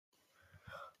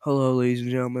Hello, ladies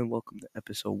and gentlemen. Welcome to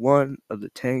episode 1 of the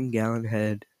 10 Gallon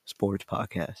Head Sports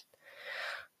Podcast.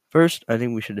 First, I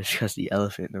think we should discuss the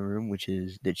elephant in the room, which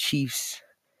is the Chiefs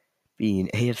being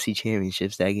AFC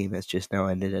championships. That game has just now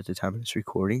ended at the time of this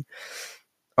recording.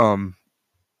 Kind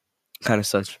of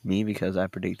sucks for me because I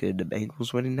predicted the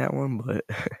Bengals winning that one, but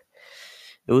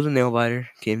it was a nail biter.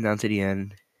 Came down to the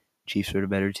end. Chiefs were the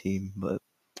better team, but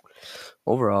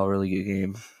overall, really good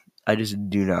game. I just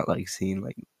do not like seeing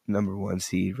number 1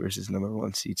 seed versus number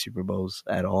 1 seed Super Bowls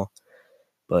at all.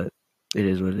 But it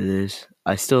is what it is.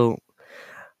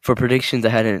 For predictions, I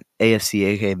had an AFC,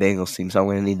 aka Bengals team, so I'm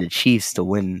going to need the Chiefs to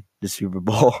win the Super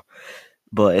Bowl.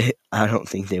 But I don't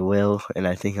think they will, and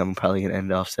I think I'm probably going to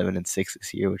end off 7-6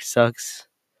 this year, which sucks.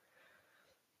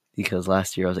 Because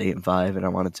last year I was 8-5, and I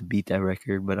wanted to beat that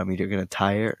record, but I'm either going to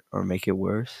tie it or make it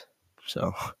worse.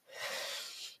 So,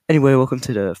 anyway, welcome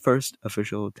to the first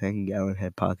official 10 Gallon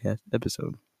Head podcast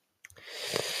episode.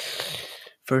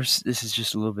 First, this is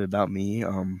just a little bit about me.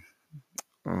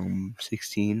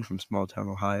 16 from small town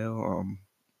Ohio.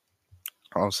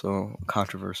 Also, a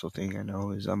controversial thing I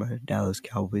know is I'm a Dallas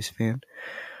Cowboys fan.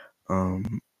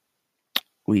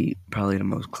 We probably the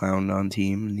most clowned on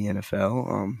team in the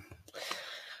NFL.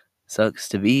 Sucks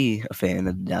to be a fan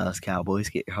of the Dallas Cowboys.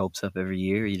 Get your hopes up every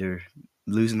year, either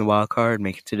losing the wild card,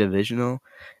 make it to divisional,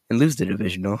 and lose the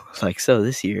divisional. Like so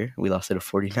this year, we lost to the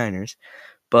 49ers.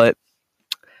 But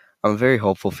I'm a very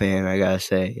hopeful fan, I gotta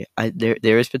say.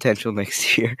 There is potential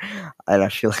next year, and I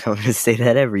feel like I'm going to say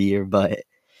that every year, but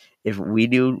if we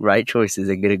do right choices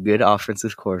and get a good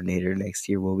offensive coordinator next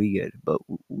year, we'll be good. But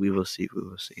we will see.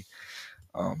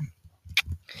 I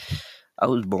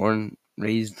was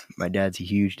raised, my dad's a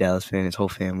huge Dallas fan. His whole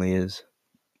family is.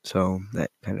 So that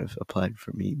kind of applied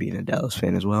for me being a Dallas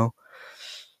fan as well.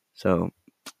 So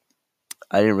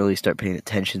I didn't really start paying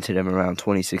attention to them around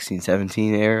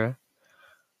 2016-17 era.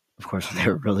 Of course, when they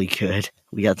were really good.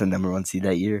 We got the number 1 seed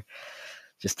that year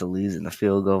just to lose in the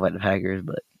field goal by the Packers,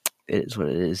 but it is what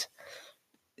it is.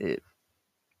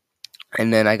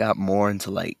 And then I got more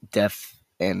into depth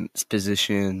and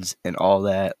positions and all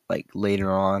that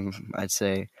later on. I'd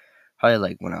say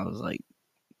probably when I was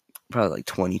probably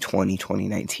 2020,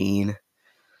 2019.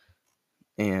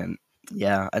 And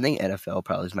yeah, I think NFL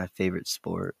probably is my favorite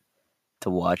sport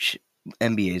to watch.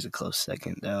 NBA is a close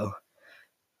second though.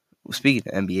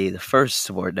 Speaking of NBA, the first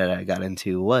sport that I got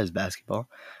into was basketball.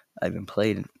 I've been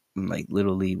played in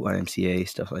Little League, YMCA,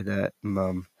 stuff like that.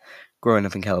 Growing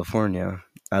up in California,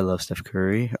 I love Steph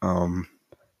Curry.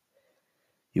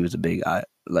 He was a big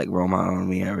role model on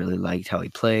me. I really liked how he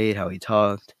played, how he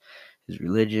talked, his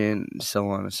religion, so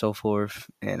on and so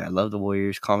forth. And I love the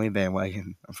Warriors. Call me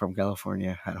bandwagon. I'm from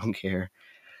California. I don't care.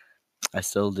 I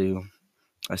still do.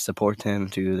 I support them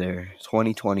to their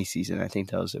 2020 season. I think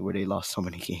that was where they lost so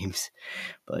many games,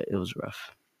 but it was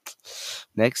rough.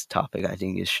 Next topic I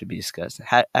think should be discussed.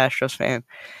 Astros fan,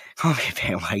 call me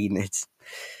bandwagon. It's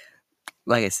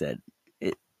like I said,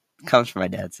 it comes from my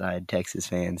dad's side. Texas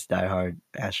fans, diehard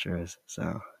Astros.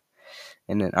 So,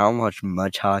 and then I don't watch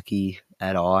much hockey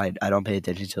at all. I don't pay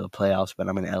attention to the playoffs, but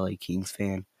I'm an LA Kings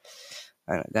fan.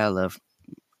 I gotta love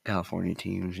California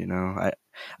teams, you know.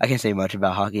 I can't say much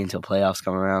about hockey until playoffs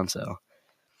come around, so.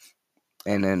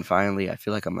 And then finally, I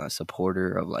feel like I'm a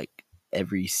supporter of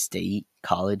every state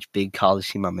big college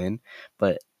team I'm in.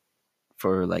 But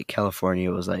for California,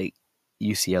 it was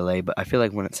UCLA. But I feel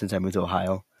like since I moved to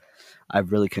Ohio,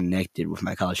 I've really connected with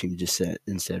my college team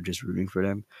instead of just rooting for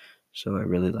them. So I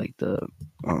really like the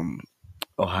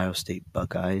Ohio State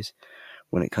Buckeyes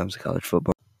when it comes to college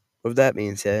football. With that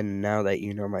being said, now that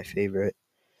you know my favorite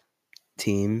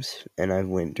teams and I've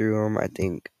went through them, I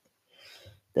think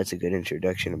that's a good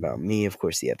introduction about me. Of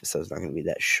course, the episode's not going to be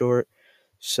that short,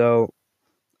 so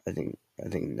I think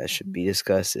that should be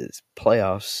discussed is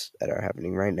playoffs that are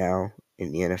happening right now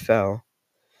in the NFL.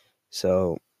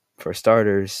 So for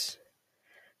starters,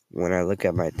 when I look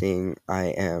at my thing, I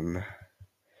am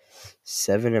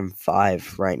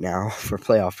 7-5 right now for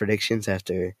playoff predictions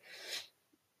after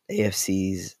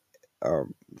AFC's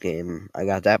game. I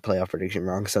got that playoff prediction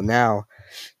wrong. So now,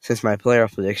 since my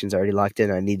playoff prediction's already locked in,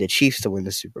 I need the Chiefs to win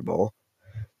the Super Bowl,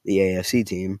 the AFC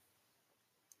team,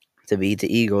 to beat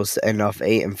the Eagles to end off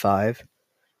 8-5,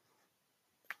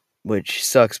 which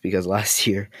sucks because last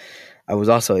year I was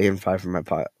also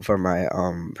 8-5 for my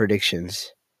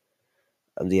predictions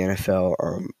of the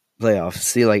NFL playoffs.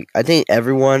 See, I think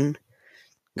everyone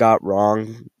got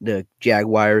wrong the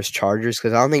Jaguars Chargers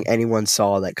because I don't think anyone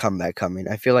saw that comeback coming.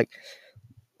 I feel like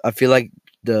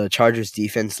the Chargers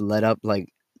defense let up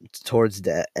towards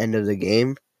the end of the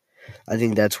game. I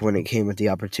think that's when it came with the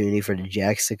opportunity for the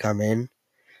Jacks to come in.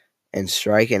 and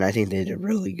strike, and I think they did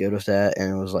really good with that,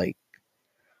 and it was like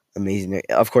amazing.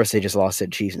 Of course, they just lost to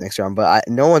the Chiefs next round, but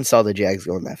no one saw the Jags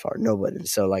going that far. Nobody.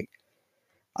 So like,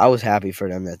 I was happy for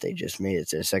them that they just made it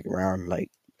to the second round. Like,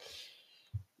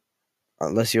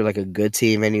 unless you're like a good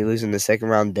team and you lose in the second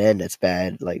round, then that's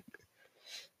bad. Like,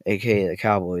 aka the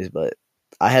Cowboys. But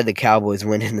I had the Cowboys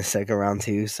win in the second round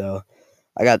too, so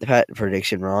I got the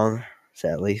prediction wrong,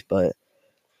 sadly. But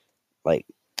like,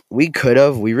 we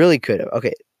really could have.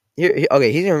 Okay, here's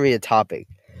gonna be a topic.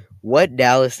 What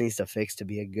Dallas needs to fix to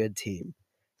be a good team?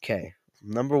 Okay,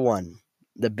 number one,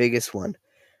 the biggest one,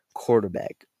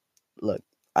 quarterback. Look,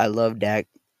 I love Dak.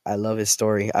 I love his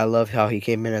story. I love how he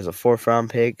came in as a fourth round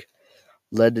pick,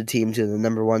 led the team to the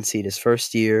number one seed his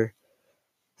first year.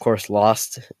 Of course,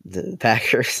 lost the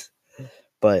Packers,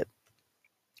 but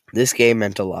this game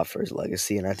meant a lot for his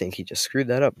legacy, and I think he just screwed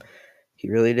that up. He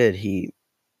really did. He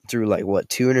threw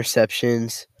two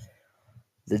interceptions.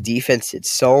 The defense did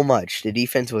so much. The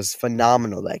defense was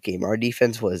phenomenal that game. Our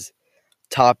defense was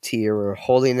top tier. We were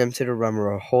holding them to the run. We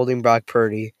were holding Brock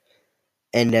Purdy.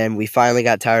 And then we finally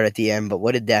got tired at the end. But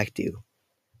what did Dak do?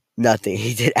 Nothing.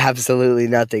 He did absolutely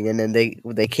nothing. And then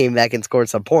they came back and scored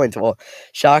some points. Well,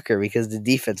 shocker, because the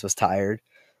defense was tired.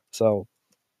 So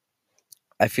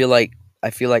I feel like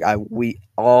we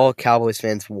all Cowboys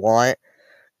fans want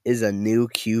is a new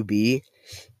QB.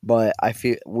 But I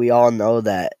feel we all know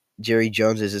that Jerry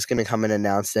Jones is just going to come and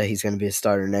announce that he's going to be a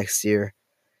starter next year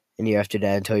and year after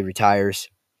that until he retires,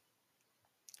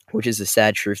 which is the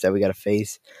sad truth that we got to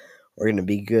face. We're going to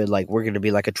be good. Like, we're going to be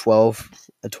like a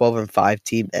 12-5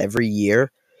 team every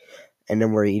year, and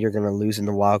then we're either going to lose in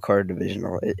the wild card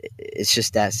divisional. It's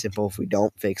just that simple if we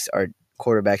don't fix our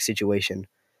quarterback situation.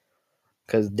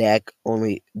 Because Dak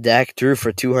threw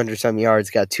for 200-some yards,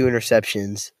 got 2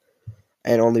 interceptions,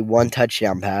 and only 1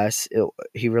 touchdown pass.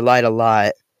 He relied a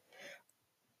lot.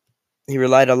 He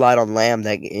relied a lot on Lamb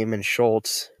that game and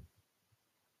Schultz.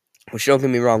 Which, don't get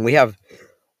me wrong, we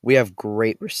have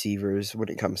great receivers when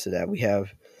it comes to that. We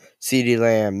have CeeDee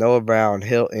Lamb, Noah Brown,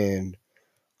 Hilton,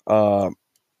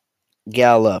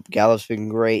 Gallup. Gallup's been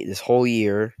great this whole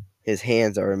year. His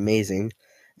hands are amazing.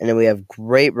 And then we have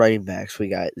great running backs. We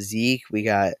got Zeke. We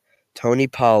got Tony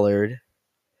Pollard.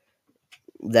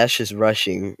 That's just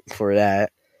rushing for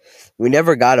that. We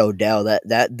never got Odell.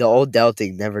 The Odell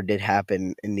thing never did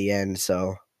happen in the end,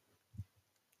 so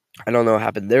I don't know what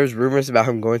happened. There's rumors about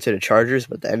him going to the Chargers,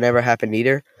 but that never happened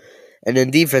either. And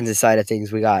then defensive side of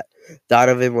things, we got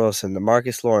Donovan Wilson,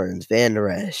 DeMarcus Lawrence, Van Der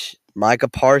Esch, Micah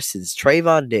Parsons,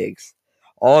 Trayvon Diggs.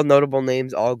 All notable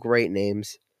names, all great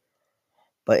names.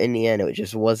 But in the end, it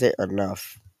just wasn't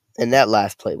enough. And that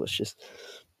last play was just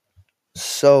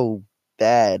so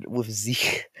bad with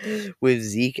Zeke. With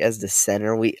Zeke as the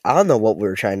center, I don't know what we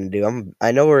were trying to do.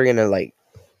 I know we were gonna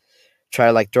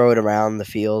try to throw it around the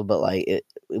field, but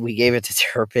we gave it to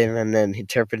Turpin, and then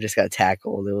Turpin just got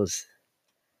tackled.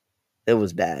 It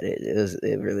was bad.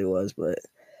 It really was. But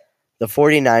the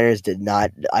 49ers did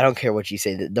not. I don't care what you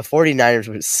say. The 49ers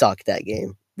would suck that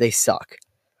game. They suck.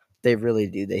 They really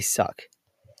do. They suck.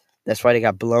 That's why they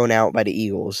got blown out by the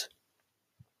Eagles.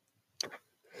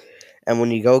 And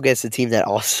when you go against a team that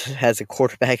also has a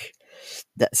quarterback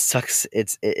that sucks,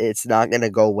 it's not going to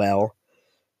go well.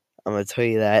 I'm going to tell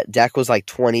you that. Dak was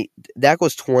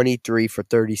 23 for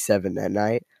 37 that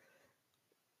night.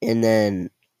 And then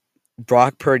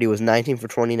Brock Purdy was 19 for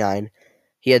 29.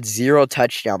 He had 0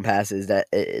 touchdown passes.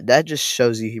 That just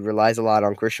shows you he relies a lot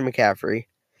on Christian McCaffrey.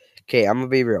 Okay, I'm going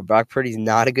to be real. Brock Purdy's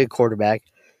not a good quarterback.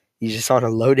 He's just on a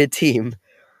loaded team.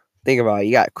 Think about it.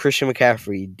 You got Christian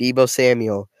McCaffrey, Deebo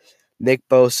Samuel, Nick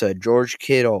Bosa, George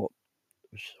Kittle,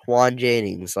 Juan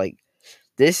Jennings.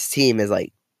 This team is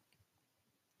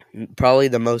probably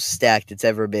the most stacked it's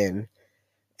ever been.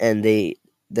 And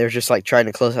they're just trying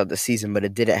to close out the season, but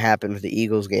it didn't happen with the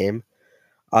Eagles game,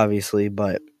 obviously.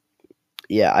 But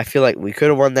yeah, I feel like we could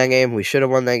have won that game. We should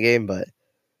have won that game, but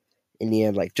in the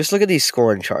end, just look at these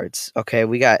scoring charts. Okay,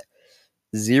 we got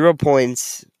 0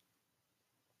 points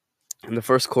in the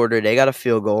first quarter. They got a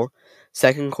field goal.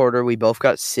 Second quarter, we both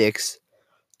got 6.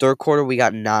 Third quarter, we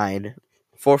got 9.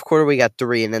 Fourth quarter, we got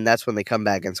 3, and then that's when they come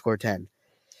back and score 10.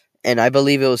 And I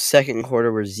believe it was second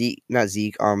quarter where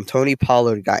Tony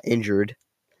Pollard got injured.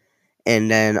 And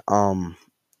then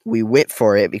we went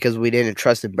for it because we didn't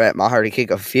trust in Brett Maher to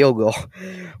kick a field goal.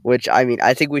 Which,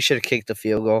 I think we should have kicked the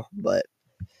field goal. But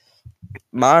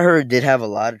Maher did have a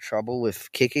lot of trouble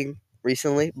with kicking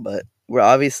recently. But we're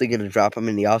obviously going to drop him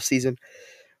in the offseason,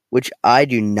 which I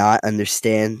do not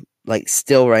understand,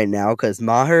 still right now. Because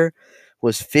Maher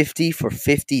was 50 for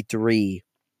 53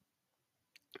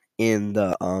 in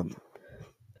the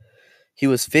He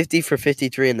was 50 for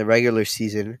 53 in the regular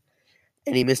season,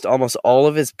 and he missed almost all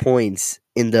of his points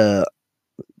in the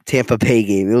Tampa Bay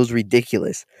game. It was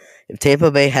ridiculous. If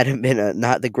Tampa Bay hadn't been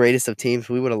not the greatest of teams,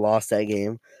 we would have lost that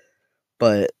game.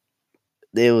 But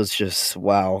it was just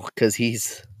wow, because he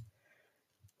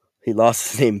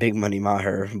lost his name Big Money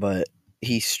Maher, but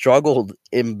he struggled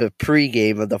in the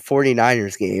pregame of the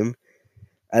 49ers game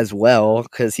as well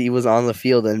because he was on the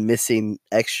field and missing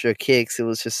extra kicks. It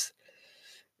was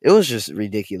just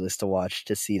ridiculous to watch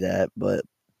to see that, but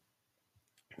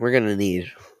we're gonna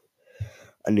need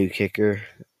a new kicker.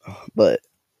 But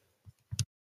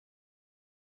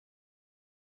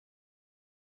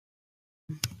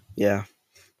yeah,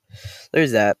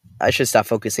 there's that. I should stop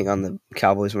focusing on the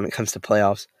Cowboys when it comes to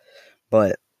playoffs.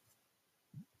 But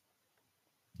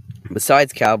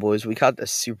besides Cowboys, we got the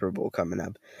Super Bowl coming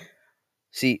up.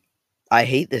 See, I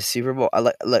hate this Super Bowl.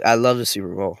 I love the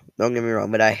Super Bowl. Don't get me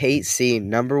wrong, but I hate seeing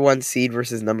number one seed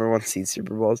versus number one seed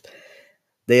Super Bowls.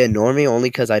 They annoy me only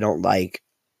because I don't like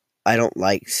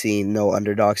seeing no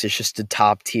underdogs. It's just the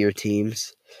top tier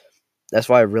teams. That's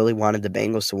why I really wanted the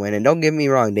Bengals to win. And don't get me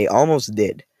wrong, they almost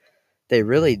did. They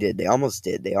really did. They almost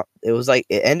did. It was like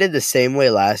it ended the same way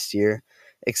last year,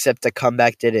 except the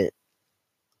comeback didn't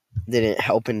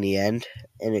help in the end,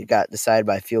 and it got decided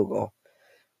by field goal.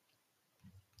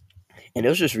 And it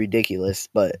was just ridiculous.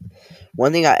 But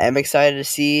one thing I am excited to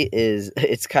see is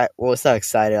it's not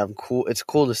excited. I'm cool. It's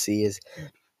cool to see is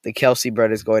the Kelsey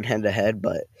brothers going head to head,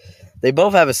 but they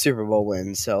both have a Super Bowl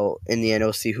win. So in the end,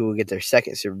 we'll see who will get their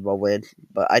second Super Bowl win.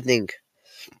 But I think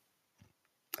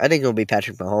it'll be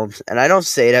Patrick Mahomes. And I don't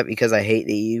say that because I hate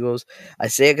the Eagles. I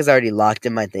say it because I already locked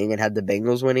in my thing and had the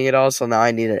Bengals winning it all. So now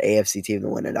I need an AFC team to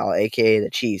win it all, aka the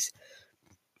Chiefs,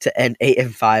 to end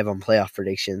 8-5 on playoff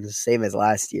predictions, same as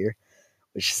last year,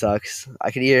 which sucks. I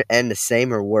could either end the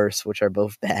same or worse, which are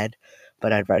both bad,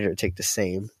 but I'd rather take the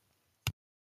same.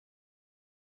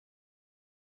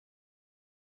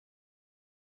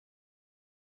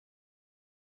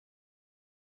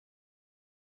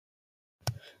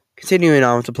 Continuing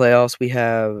on with the playoffs, we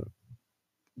have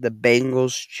the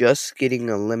Bengals just getting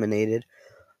eliminated.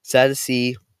 Sad to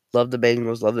see. Love the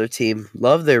Bengals. Love their team.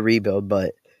 Love their rebuild,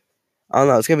 but I don't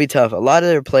know. It's going to be tough. A lot of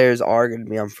their players are going to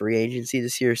be on free agency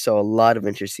this year, so a lot of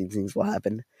interesting things will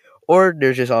happen. Or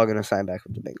they're just all going to sign back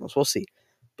with the Bengals. We'll see.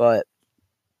 But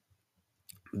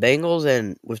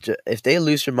Bengals if they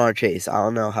lose Jamar Chase, I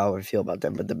don't know how I feel about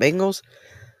them. But the Bengals,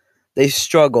 they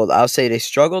struggled. I'll say they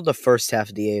struggled the first half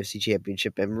of the AFC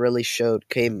Championship and really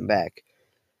came back.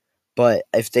 But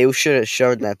if they should have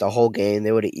shown that the whole game,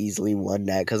 they would have easily won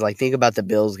that. Because, think about the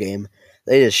Bills game.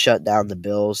 They just shut down the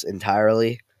Bills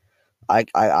entirely.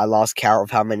 I lost count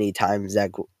of how many times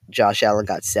that Josh Allen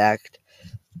got sacked.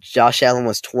 Josh Allen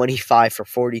was 25 for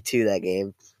 42 that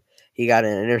game. He got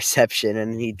an interception,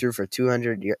 and he threw for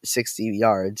 260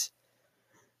 yards.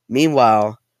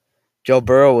 Meanwhile, Joe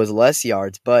Burrow was less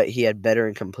yards, but he had better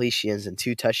incompletions and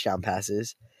 2 touchdown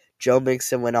passes. Joe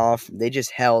Mixon went off. They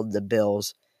just held the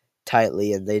Bills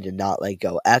tightly, and they did not let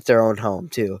go at their own home,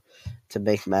 too, to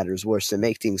make matters worse, to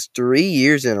make things 3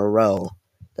 years in a row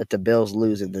that the Bills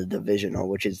lose in the divisional,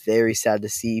 which is very sad to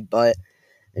see. But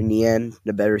in the end,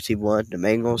 the better team won, the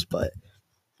Bengals. But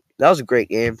that was a great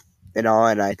game and all,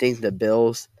 and I think the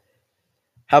Bills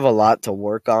have a lot to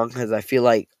work on because I feel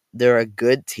like they're a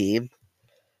good team,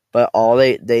 but all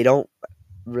they don't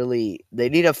really they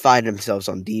need to find themselves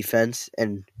on defense,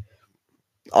 and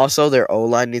also their O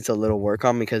line needs a little work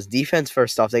on because defense,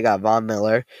 first off, they got Von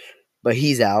Miller, but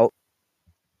he's out.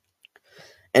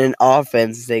 And in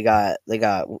offense, they got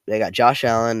Josh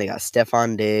Allen, they got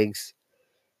Stephon Diggs.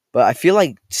 But I feel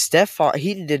like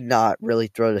he did not really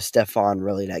throw to Stephon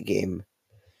really that game.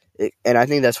 And I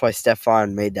think that's why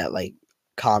Stephon made that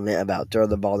comment about throw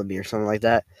the ball to me or something like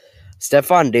that.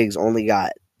 Stephon Diggs only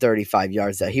got 35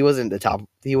 yards. He wasn't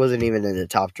even in the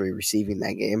top 3 receiving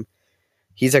that game.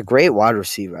 He's a great wide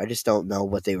receiver. I just don't know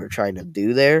what they were trying to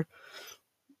do there.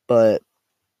 But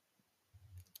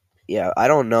yeah, I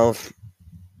don't know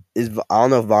if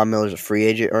Von Miller's a free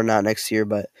agent or not next year,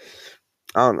 but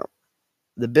I don't know.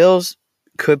 The Bills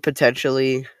could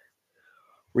potentially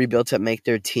rebuild to make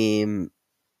their team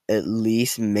at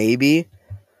least maybe.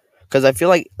 Because I feel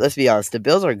like, let's be honest, the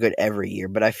Bills are good every year,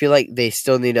 but I feel like they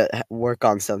still need to work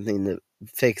on something to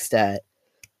fix that,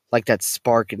 that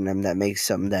spark in them that makes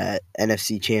them that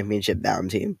NFC Championship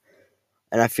bound team.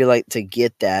 And I feel like to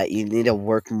get that, you need to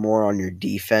work more on your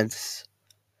defense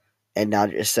and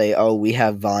not just say, "Oh, we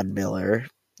have Von Miller,"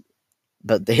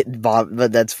 but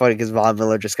that's funny because Von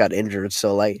Miller just got injured,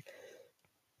 so they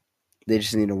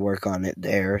just need to work on it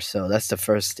there. So that's the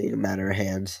first thing, a matter of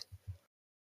hands.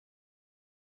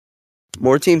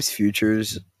 more teams'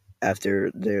 futures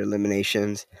after their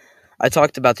eliminations. I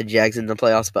talked about the Jags in the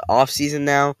playoffs, but offseason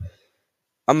now,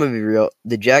 I'm going to be real.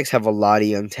 The Jags have a lot of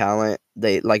young talent.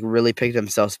 They really picked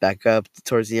themselves back up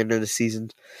towards the end of the season.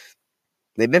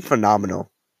 They've been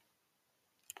phenomenal.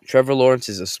 Trevor Lawrence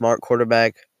is a smart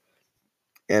quarterback,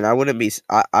 and I wouldn't be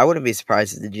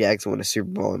surprised if the Jags win a Super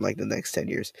Bowl in the next 10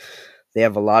 years. They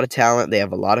have a lot of talent. They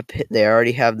have a lot of they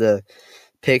already have the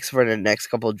picks for the next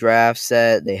couple of drafts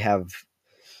set. They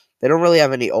don't really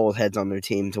have any old heads on their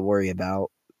team to worry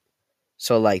about.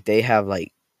 So they have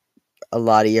a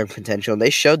lot of young potential, and they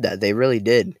showed that. They really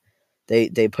did.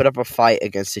 They put up a fight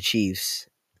against the Chiefs.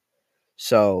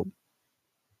 So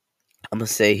I'm gonna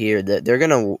say here that they're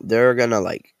gonna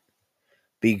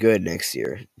be good next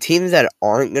year. Teams that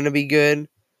aren't gonna be good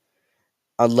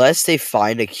unless they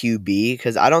find a QB,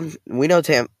 because we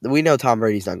know Tom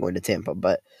Brady's not going to Tampa,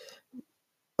 but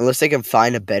unless they can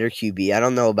find a better QB, I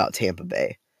don't know about Tampa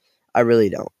Bay. I really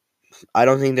don't. I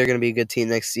don't think they're gonna be a good team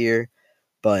next year,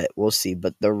 but we'll see.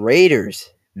 But the Raiders,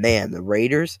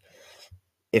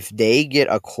 if they get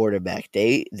a quarterback,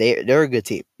 they're a good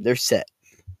team. They're set.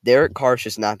 Derek Carr's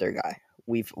just not their guy.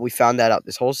 We found that out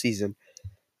this whole season.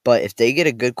 But if they get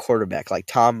a good quarterback like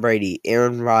Tom Brady,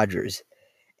 Aaron Rodgers,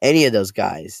 any of those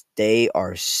guys, they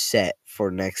are set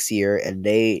for next year, and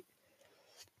they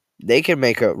can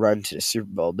make a run to the Super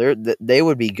Bowl. They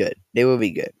would be good. They would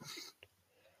be good.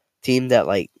 Team that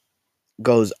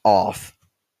goes off,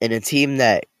 and a team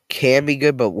that can be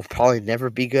good but will probably never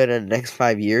be good in the next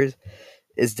 5 years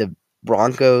is the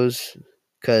Broncos.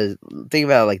 Because think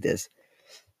about it like this: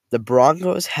 the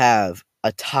Broncos have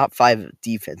a top 5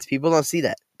 defense. People don't see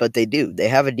that, but they do. They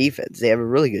have a defense. They have a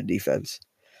really good defense.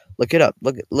 Look it up.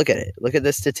 Look at it. Look at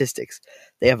the statistics.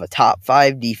 They have a top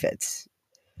 5 defense,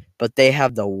 but they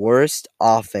have the worst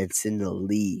offense in the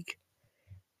league.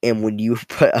 And when you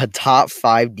put a top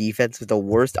 5 defense with the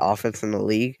worst offense in the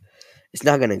league, it's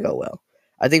not going to go well.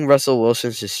 I think Russell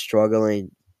Wilson's just struggling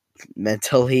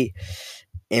mentally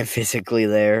and physically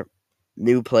there.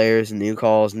 New players, new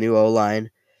calls, new O-line.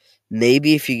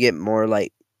 Maybe if you get more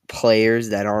players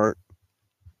that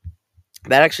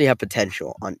actually have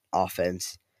potential on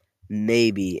offense,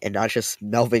 maybe, and not just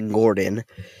Melvin Gordon.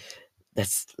 I'm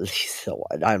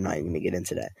not even going to get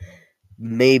into that.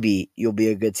 Maybe you'll be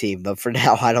a good team, but for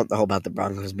now, I don't know about the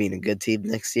Broncos being a good team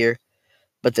next year.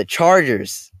 But the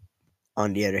Chargers,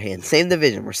 on the other hand, same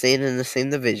division. We're staying in the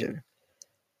same division.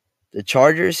 The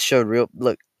Chargers showed real.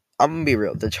 Look, I'm gonna be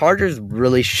real. The Chargers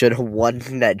really should have won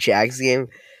that Jags game.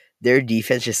 Their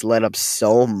defense just let up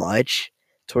so much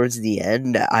towards the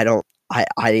end that I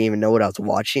didn't even know what I was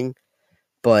watching.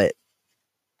 But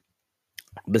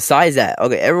besides that,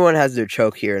 okay, everyone has their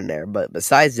choke here and there. But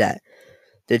besides that,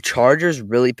 the Chargers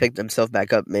really picked themselves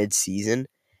back up mid-season,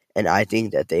 and I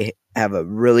think that they have a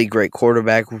really great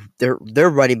quarterback. Their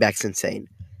running back's insane.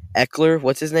 Eckler,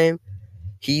 what's his name?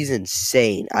 He's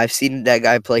insane. I've seen that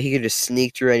guy play. He can just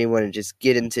sneak through anyone and just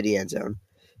get into the end zone.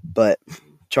 But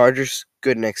Chargers,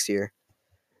 good next year.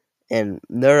 And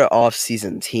they're an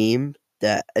off-season team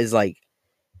that is I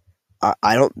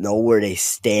don't know where they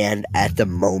stand at the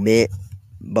moment,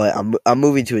 but I'm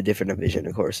moving to a different division,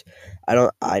 of course. I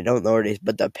don't know where it is,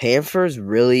 but the Panthers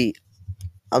really,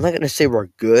 I'm not gonna say we're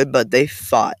good, but they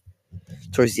fought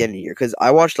towards the end of the year, because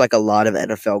I watched a lot of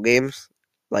NFL games,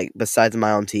 besides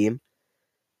my own team,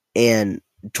 and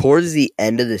towards the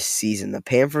end of the season, the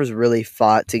Panthers really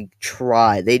fought to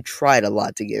try. They tried a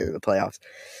lot to get into the playoffs.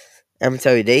 I'm gonna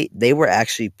tell you, they were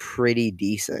actually pretty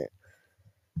decent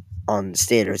on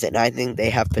standards, and I think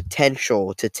they have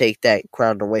potential to take that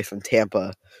crown away from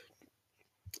Tampa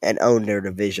and own their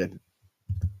division.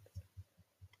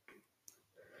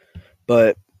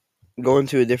 But going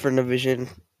to a different division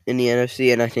in the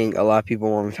NFC, and I think a lot of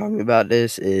people want to talk about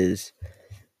this, is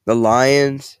the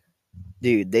Lions.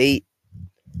 Dude,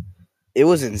 it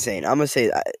was insane. I'm going to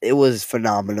say it was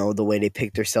phenomenal the way they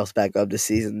picked themselves back up this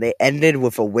season. They ended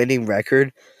with a winning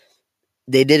record.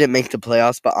 They didn't make the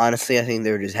playoffs, but honestly, I think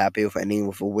they were just happy with ending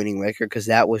with a winning record, because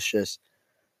that was just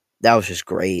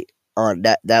great. On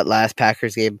that last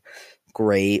Packers game,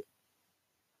 great.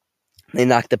 They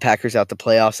knocked the Packers out the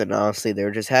playoffs, and honestly, they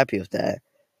were just happy with that.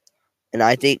 And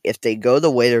I think if they go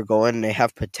the way they're going, they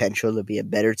have potential to be a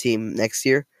better team next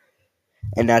year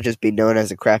and not just be known as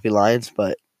the crappy Lions,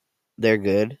 but they're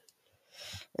good.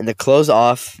 And to close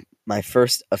off my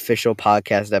first official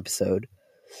podcast episode,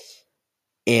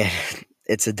 and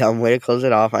it's a dumb way to close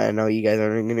it off. I know you guys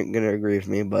aren't going to agree with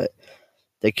me, but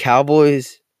the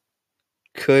Cowboys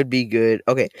could be good.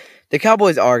 Okay, the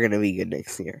Cowboys are going to be good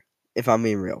next year, if I'm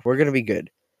being real. We're going to be good.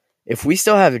 If we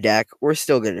still have Dak, we're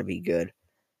still going to be good.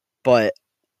 But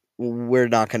we're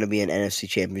not going to be an NFC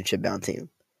Championship bound team.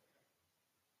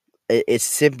 It's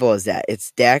simple as that.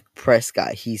 It's Dak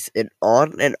Prescott. He's an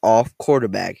on and off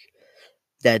quarterback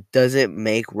that doesn't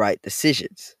make right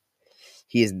decisions.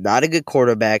 He is not a good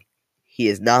quarterback. He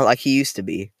is not like he used to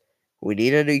be. We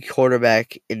need a new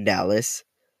quarterback in Dallas.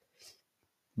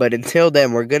 But until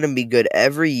then, we're going to be good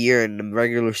every year in the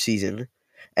regular season.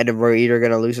 And then we're either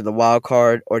going to lose in the wild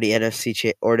card or the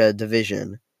NFC or the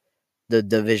divisional,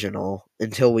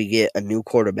 until we get a new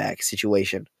quarterback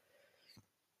situation.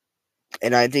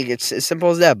 And I think it's as simple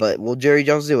as that. But will Jerry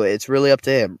Jones do it? It's really up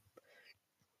to him.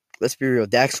 Let's be real.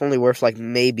 Dak's only worth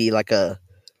maybe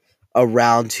a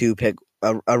round 2 pick,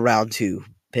 a round 2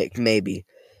 pick, maybe.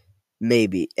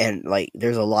 And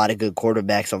there's a lot of good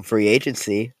quarterbacks on free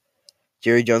agency.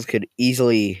 Jerry Jones could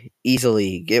easily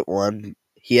get one.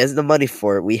 He has the money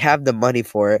for it. We have the money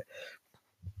for it.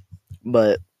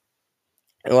 But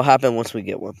it will happen once we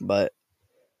get one. But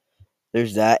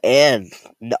there's that. And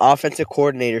the offensive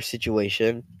coordinator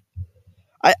situation.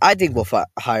 I think we'll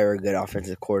hire a good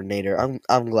offensive coordinator.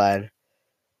 I'm glad.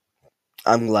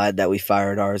 I'm glad that we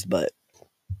fired ours, but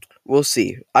we'll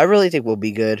see. I really think we'll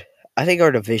be good. I think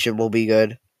our division will be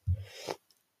good.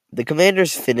 The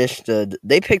Commanders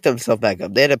they picked themselves back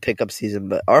up. They had a pickup season,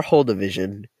 but our whole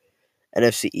division,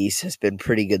 NFC East, has been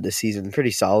pretty good this season.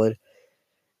 Pretty solid.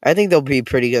 I think they'll be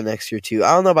pretty good next year too.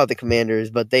 I don't know about the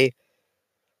Commanders, but they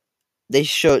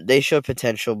showed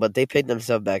potential, but they picked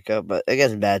themselves back up. But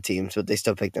against bad teams, but they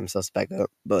still picked themselves back up.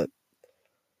 But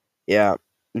yeah,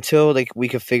 until we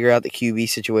could figure out the QB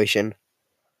situation,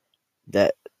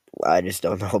 that I just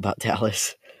don't know about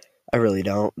Dallas. I really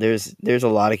don't. There's a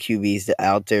lot of QBs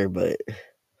out there, but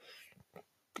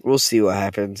we'll see what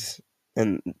happens.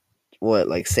 And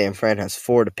San Fran has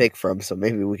 4 to pick from, so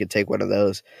maybe we could take one of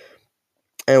those.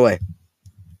 Anyway,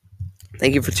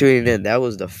 thank you for tuning in. That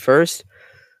was the first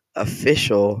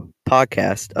official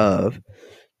podcast of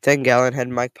 10 Gallon Head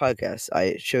Mic Podcast.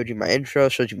 I showed you my intro,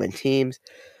 showed you my teams,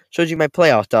 showed you my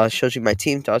playoff thoughts, showed you my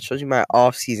team thoughts, showed you my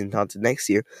off-season thoughts of next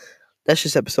year. That's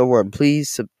just episode 1.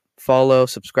 Please follow,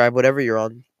 subscribe, whatever you're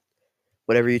on,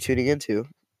 whatever you're tuning into.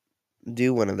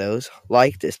 Do one of those.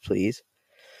 Like this, please.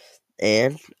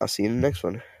 And I'll see you in the next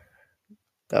one.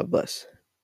 God bless.